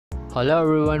Hello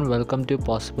everyone, welcome to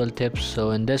Possible Tips.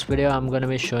 So in this video I'm going to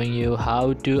be showing you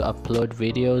how to upload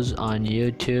videos on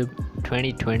YouTube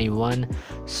 2021.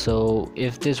 So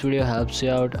if this video helps you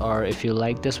out, or if you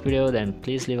like this video, then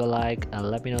please leave a like and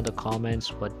let me know in the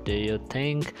comments what do you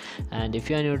think. And if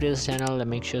you are new to this channel, then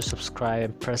make sure to subscribe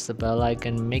and press the bell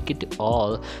icon, make it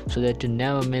all, so that you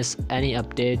never miss any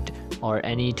update or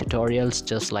any tutorials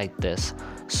just like this.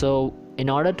 So in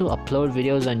order to upload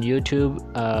videos on YouTube,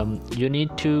 you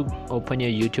need to open your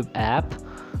YouTube app.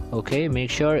 Okay, make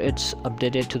sure it's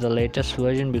updated to the latest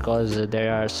version, because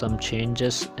there are some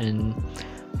changes in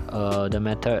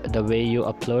the way you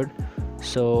upload.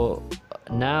 So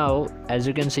now, as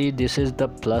you can see, this is the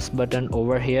plus button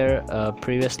over here.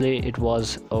 Previously it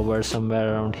was over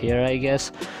somewhere around here, I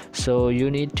guess. So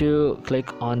you need to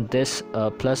click on this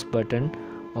plus button.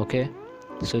 Okay,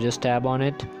 so just tap on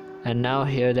it, and now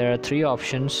here there are three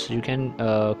options. You can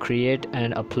create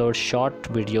and upload short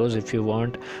videos if you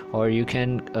want, or you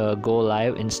can go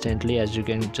live instantly, as you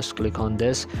can just click on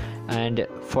this. And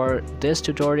for this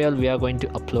tutorial we are going to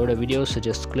upload a video, so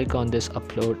just click on this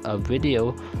upload a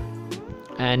video,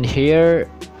 and here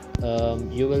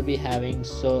you will be having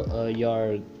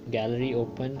your gallery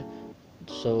opened.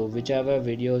 So whichever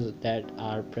videos that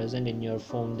are present in your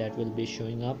phone, that will be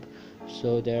showing up.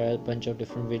 So there are a bunch of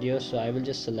different videos, so I will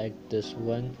just select this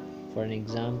one for an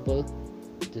example.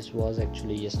 This was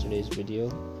actually yesterday's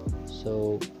video.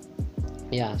 So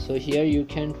yeah, so here you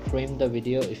can trim the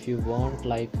video if you want.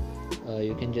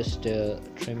 You can just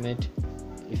trim it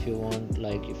if you want.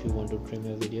 If you want to trim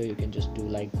a video, you can just do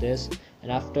like this,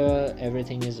 and after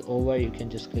everything is over, you can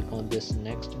just click on this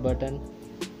next button.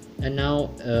 And now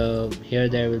here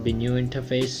there will be new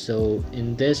interface. So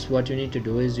in this, what you need to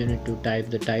do is you need to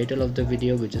type the title of the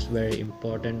video, which is very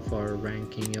important for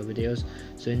ranking your videos.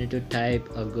 So you need to type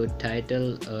a good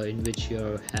title in which you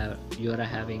are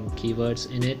having keywords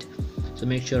in it, so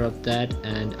make sure of that.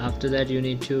 And after that, you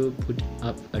need to put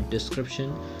up a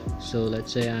description. So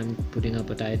let's say I'm putting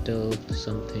up a title,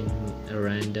 something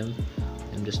random.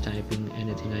 I'm just typing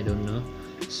anything, I don't know.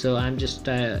 So I'm just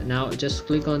now just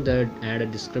click on the add a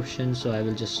description. So I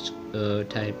will just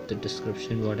type the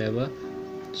description, whatever.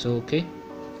 So okay,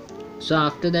 so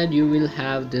after that you will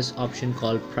have this option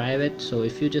called private. So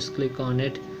if you just click on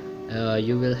it,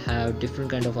 you will have different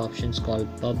kind of options called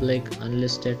public,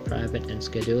 unlisted, private, and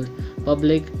scheduled.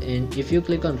 Public, and if you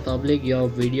click on public, your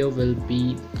video will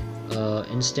be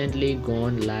instantly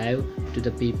gone live to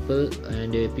the people,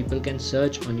 and people can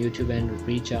search on YouTube and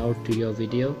reach out to your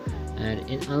video. And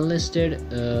in unlisted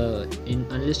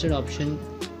option,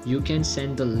 you can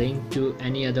send the link to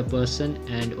any other person,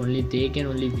 and they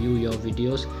can view your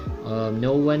videos.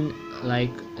 No one,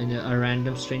 like a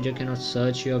random stranger, cannot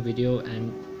search your video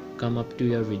and come up to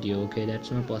your video. Okay, that's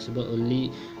not possible.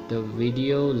 Only the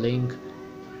video link,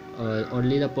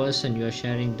 only the person you are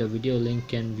sharing the video link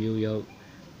can view your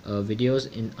videos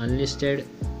in unlisted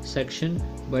section.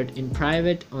 But in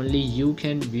private, only you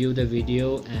can view the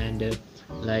video, and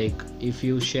if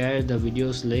you share the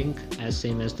videos link as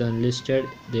same as the unlisted,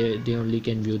 they only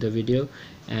can view the video.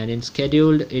 And in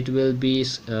scheduled, it will be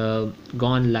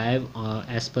gone live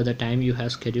as per the time you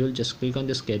have scheduled. Just click on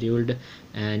the scheduled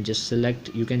and just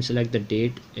select, you can select the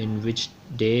date in which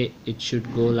day it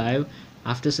should go live.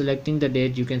 After selecting the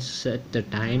date, you can set the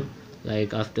time,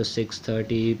 like after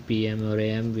 6:30 p.m. or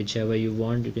am, whichever you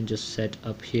want, you can just set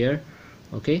up here.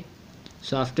 Okay,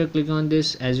 so after clicking on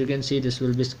this, as you can see, this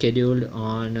will be scheduled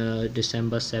on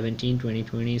December 17,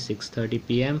 2020, 6:30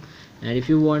 p.m. And if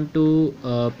you want to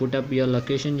put up your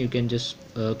location, you can just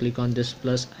click on this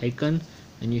plus icon,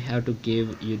 and you have to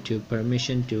give YouTube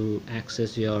permission to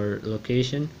access your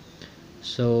location.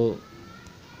 So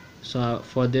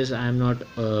for this, I am not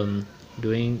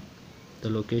doing the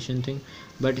location thing,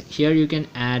 but here you can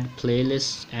add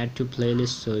playlists, add to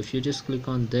playlist. So if you just click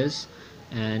on this,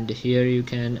 and here you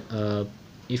can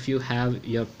if you have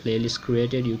your playlist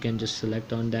created, you can just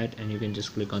select on that, and you can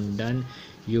just click on done.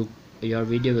 Your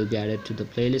video will be added to the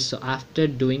playlist. So after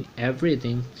doing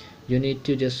everything, you need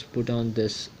to just put on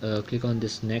this click on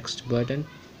this next button.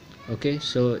 Okay,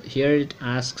 so here it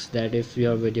asks that if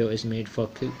your video is made for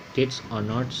kids or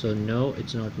not. So no,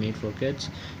 it's not made for kids.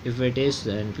 If it is,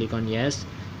 then click on yes.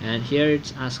 And here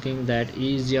it's asking that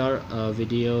is your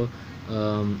video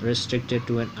restricted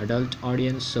to an adult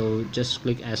audience. So just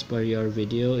click as per your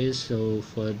video is. So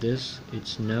for this,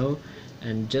 it's no,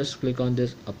 and just click on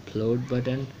this upload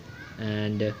button,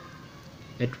 and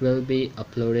it will be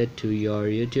uploaded to your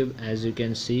YouTube. As you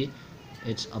can see,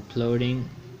 it's uploading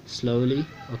slowly.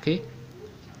 Okay,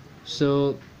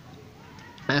 so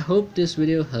I hope this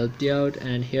video helped you out,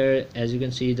 and here as you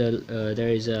can see there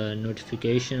is a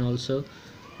notification also.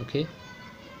 Okay,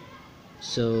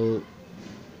 so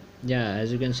yeah,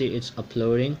 as you can see it's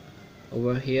uploading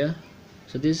over here.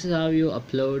 So this is how you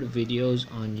upload videos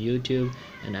on YouTube,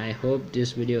 and I hope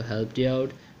this video helped you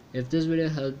out. If this video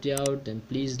helped you out, then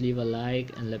please leave a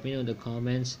like and let me know in the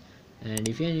comments. And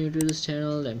if you're new to this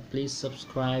channel, then please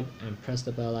subscribe and press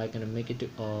the bell icon and make it to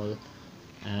all,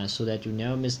 so that you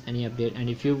never miss any update. And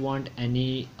if you want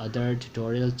any other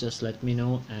tutorials, just let me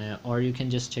know, or you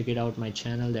can just check it out my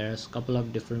channel. There's a couple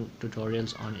of different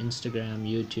tutorials on Instagram,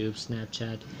 YouTube,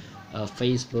 Snapchat,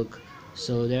 Facebook.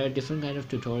 So there are different kind of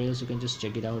tutorials. You can just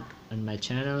check it out on my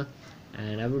channel,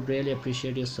 and I would really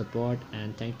appreciate your support,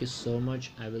 and thank you so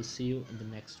much. I will see you in the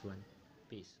next one.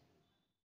 Peace.